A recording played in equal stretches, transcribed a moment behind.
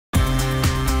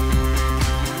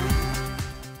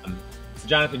So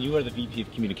Jonathan, you are the VP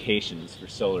of Communications for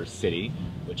SolarCity,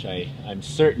 which I'm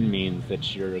certain means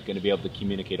that you're going to be able to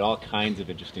communicate all kinds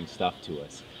of interesting stuff to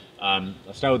us. I'll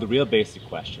start with a real basic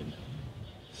question.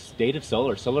 State of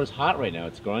solar. Solar's hot right now.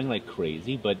 It's growing like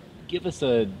crazy, but give us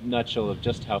a nutshell of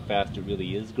just how fast it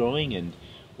really is growing and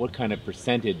what kind of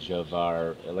percentage of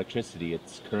our electricity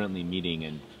it's currently meeting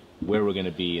and where we're going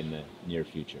to be in the near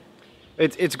future.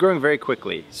 It's growing very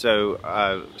quickly. So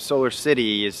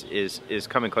SolarCity is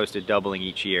coming close to doubling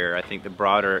each year. I think the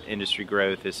broader industry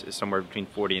growth is somewhere between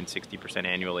 40 and 60%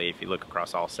 annually if you look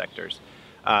across all sectors.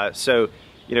 So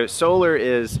you know, solar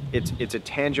it's a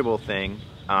tangible thing.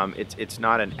 It's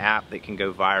not an app that can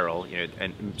go viral, you know,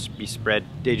 and be spread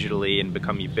digitally and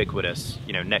become ubiquitous,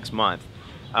 you know, next month.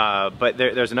 But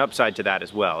there's an upside to that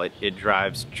as well. It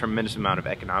drives tremendous amount of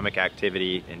economic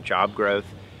activity and job growth.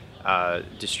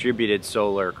 Distributed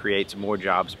solar creates more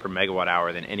jobs per megawatt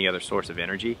hour than any other source of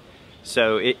energy.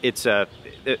 So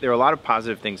there are a lot of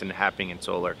positive things happening in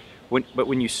solar. But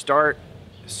when you start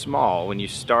small, when you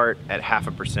start at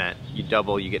 0.5%, you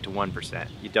double, you get to 1%.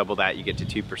 You double that, you get to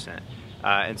 2%,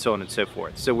 and so on and so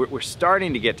forth. So we're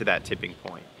starting to get to that tipping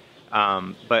point,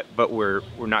 but we're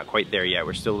not quite there yet.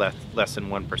 We're still less than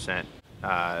 1%,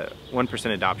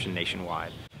 1% adoption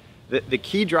nationwide. The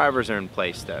key drivers are in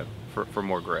place though for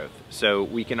more growth. So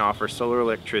we can offer solar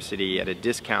electricity at a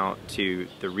discount to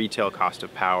the retail cost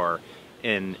of power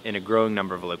in a growing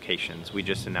number of locations. We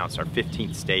just announced our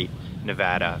 15th state,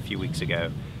 Nevada, a few weeks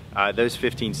ago. Those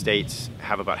 15 states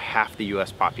have about half the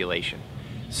US population.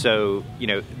 So, you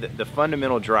know, the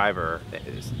fundamental driver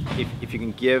is if you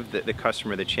can give the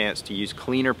customer the chance to use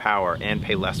cleaner power and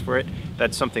pay less for it,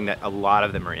 that's something that a lot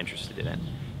of them are interested in.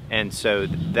 And so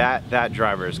that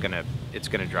driver is gonna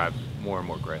drive more and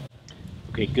more growth.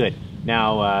 Okay, good.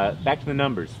 Now, back to the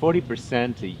numbers.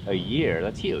 40% a year,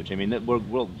 that's huge. I mean,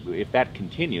 if that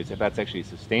continues, if that's actually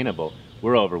sustainable,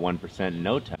 we're over 1% in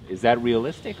no time. Is that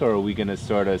realistic, or are we going to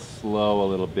sort of slow a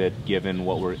little bit given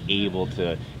what we're able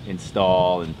to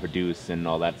install and produce and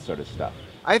all that sort of stuff?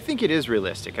 I think it is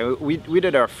realistic. We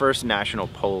did our first national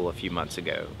poll a few months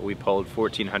ago. We polled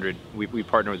 1,400, we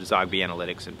partnered with Zogby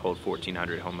Analytics and polled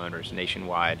 1,400 homeowners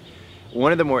nationwide.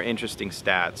 One of the more interesting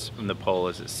stats from the poll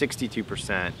is that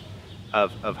 62%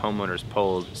 of homeowners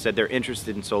polled said they're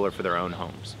interested in solar for their own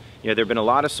homes. You know, there have been a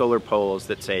lot of solar polls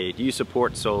that say, do you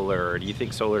support solar, or do you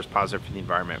think solar is positive for the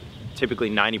environment? Typically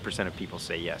 90% of people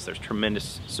say yes, there's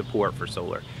tremendous support for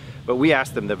solar. But we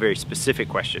asked them the very specific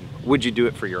question, would you do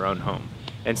it for your own home?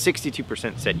 And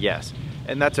 62% said yes.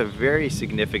 And that's a very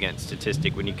significant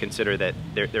statistic when you consider that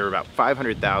there are about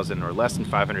 500,000 or less than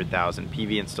 500,000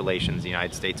 PV installations in the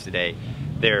United States today.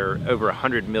 There are over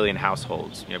 100 million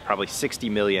households, you know, probably 60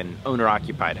 million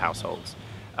owner-occupied households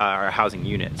or housing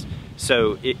units.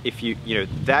 So if you know,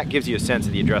 that gives you a sense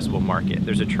of the addressable market.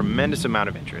 There's a tremendous amount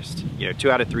of interest. You know,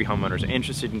 2 out of 3 homeowners are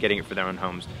interested in getting it for their own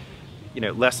homes. You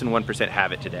know, less than 1%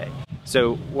 have it today.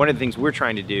 So one of the things we're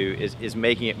trying to do is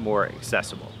making it more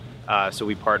accessible. So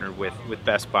we partnered with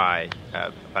Best Buy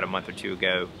about a month or 2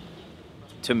 ago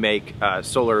to make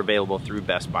solar available through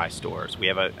Best Buy stores. We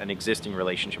have an existing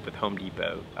relationship with Home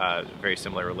Depot, very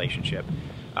similar relationship.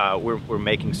 We're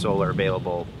making solar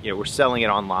available, you know, we're selling it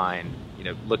online, you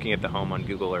know, looking at the home on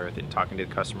Google Earth and talking to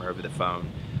the customer over the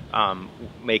phone,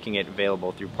 making it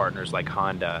available through partners like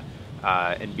Honda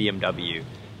and BMW.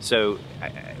 So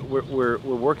we're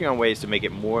working on ways to make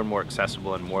it more and more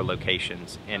accessible in more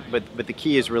locations, but the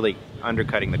key is really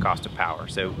undercutting the cost of power.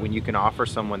 So when you can offer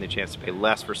someone the chance to pay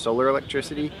less for solar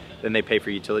electricity than they pay for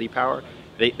utility power,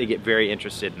 they get very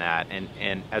interested in that.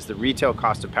 And as the retail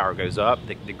cost of power goes up,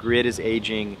 the grid is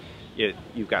aging.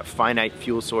 You've got finite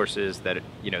fuel sources that,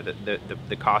 you know,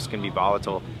 the cost can be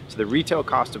volatile. So the retail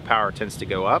cost of power tends to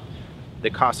go up. The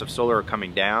costs of solar are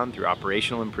coming down through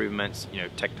operational improvements, you know,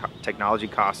 technology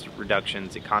cost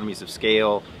reductions, economies of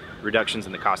scale, reductions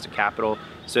in the cost of capital.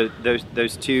 So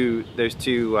those two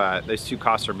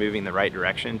costs are moving in the right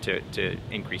direction to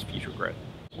increase future growth.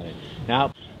 Right.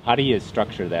 Now, how do you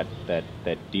structure that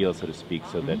deal, so to speak,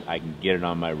 so that I can get it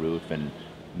on my roof and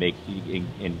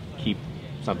keep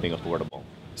something affordable?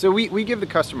 So we give the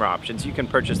customer options. You can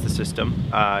purchase the system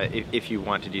if you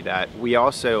want to do that. We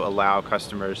also allow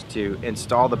customers to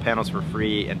install the panels for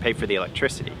free and pay for the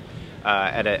electricity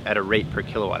at a rate per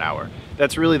kilowatt hour.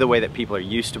 That's really the way that people are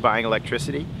used to buying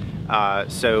electricity.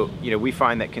 So, you know, we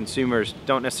find that consumers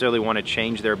don't necessarily want to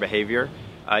change their behavior.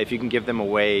 If you can give them a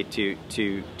way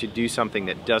to do something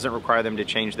that doesn't require them to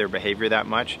change their behavior that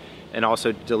much and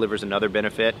also delivers another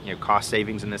benefit, you know, cost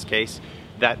savings in this case,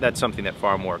 that's something that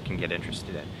far more can get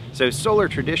interested in. So solar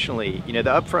traditionally, you know,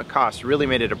 the upfront cost really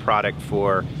made it a product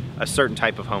for a certain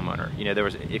type of homeowner. You know, there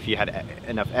was, if you had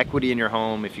enough equity in your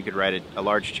home, if you could write a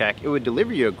large check, it would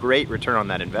deliver you a great return on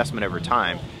that investment over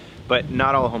time. But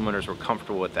not all homeowners were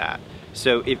comfortable with that.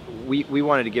 So if we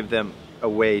wanted to give them a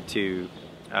way to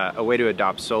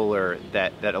adopt solar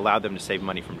that allowed them to save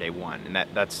money from day one, and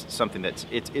that's something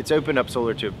it's opened up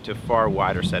solar to a far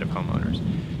wider set of homeowners.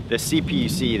 The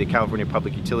CPUC, the California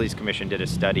Public Utilities Commission, did a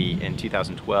study in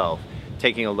 2012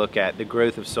 taking a look at the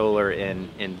growth of solar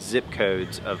in zip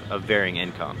codes of varying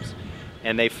incomes.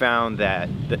 And they found that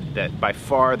by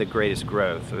far the greatest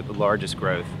growth, or the largest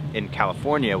growth in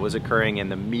California, was occurring in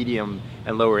the medium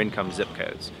and lower income zip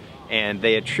codes. And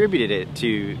they attributed it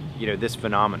to, you know, this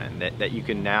phenomenon that you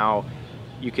can now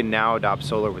adopt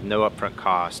solar with no upfront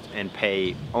cost and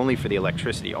pay only for the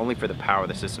electricity, only for the power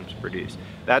the systems produce.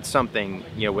 That's something,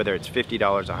 you know, whether it's $50,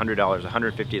 $100,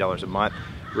 $150 a month,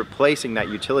 replacing that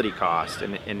utility cost,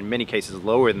 and in many cases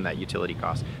lower than that utility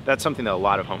cost, that's something that a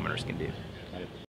lot of homeowners can do.